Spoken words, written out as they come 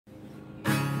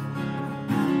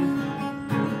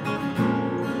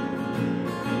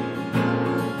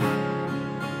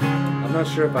not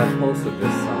sure if I posted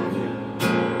this song yet,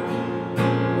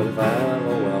 but if I have,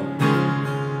 oh well.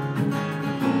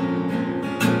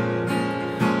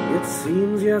 It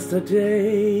seems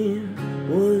yesterday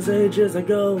was ages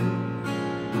ago.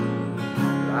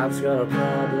 Life's got a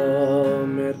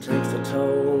problem, it takes a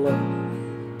toll,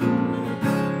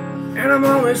 and I'm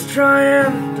always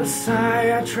trying to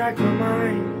sidetrack my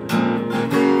mind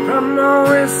from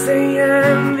always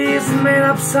seeing these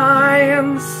made-up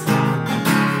signs.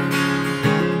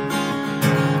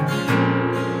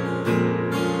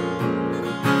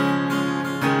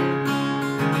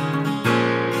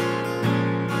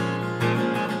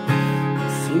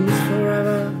 Seems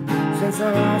forever since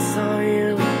I saw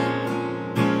you.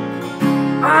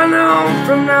 I know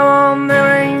from now on there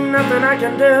ain't nothing I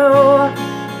can do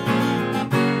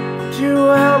to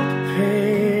help the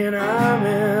pain I'm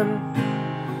in.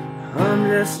 I'm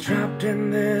just trapped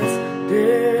in this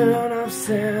den of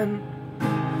sin.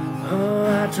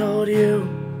 Oh, I told you,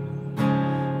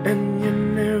 and you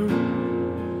knew.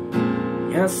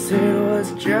 Yes, it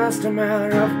was just a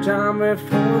matter of time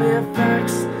before the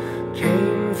effects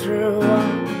came through.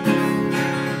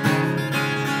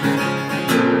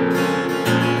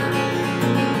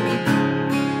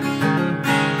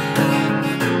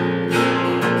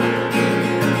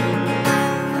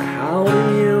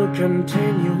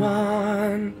 Continue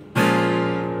on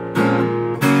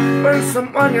when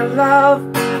someone you love,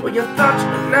 well, you thought you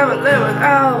could never live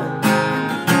without,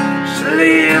 she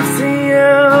leaves you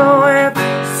with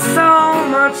so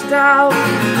much doubt.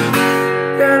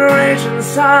 Then rage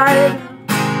inside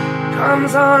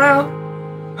comes on out.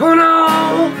 Oh no,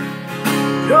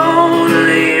 don't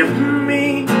leave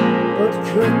me. But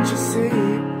couldn't you see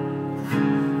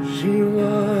she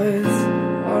was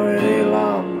already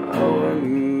long over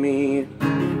me?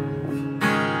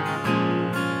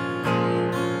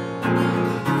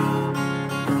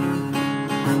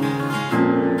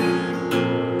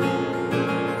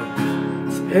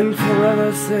 Been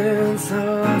forever since I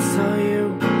last saw you.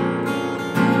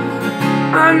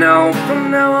 I know from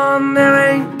now on there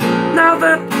ain't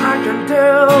nothing I can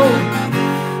do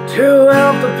to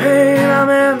help the pain I'm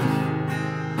in,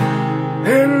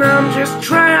 and I'm just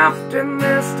trapped in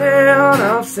this den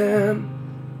of sin.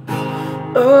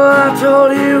 Oh, I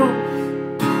told you,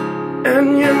 and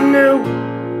you knew.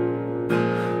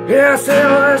 Yes, it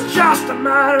was just a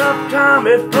matter of time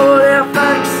before the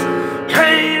effects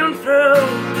came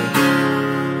through.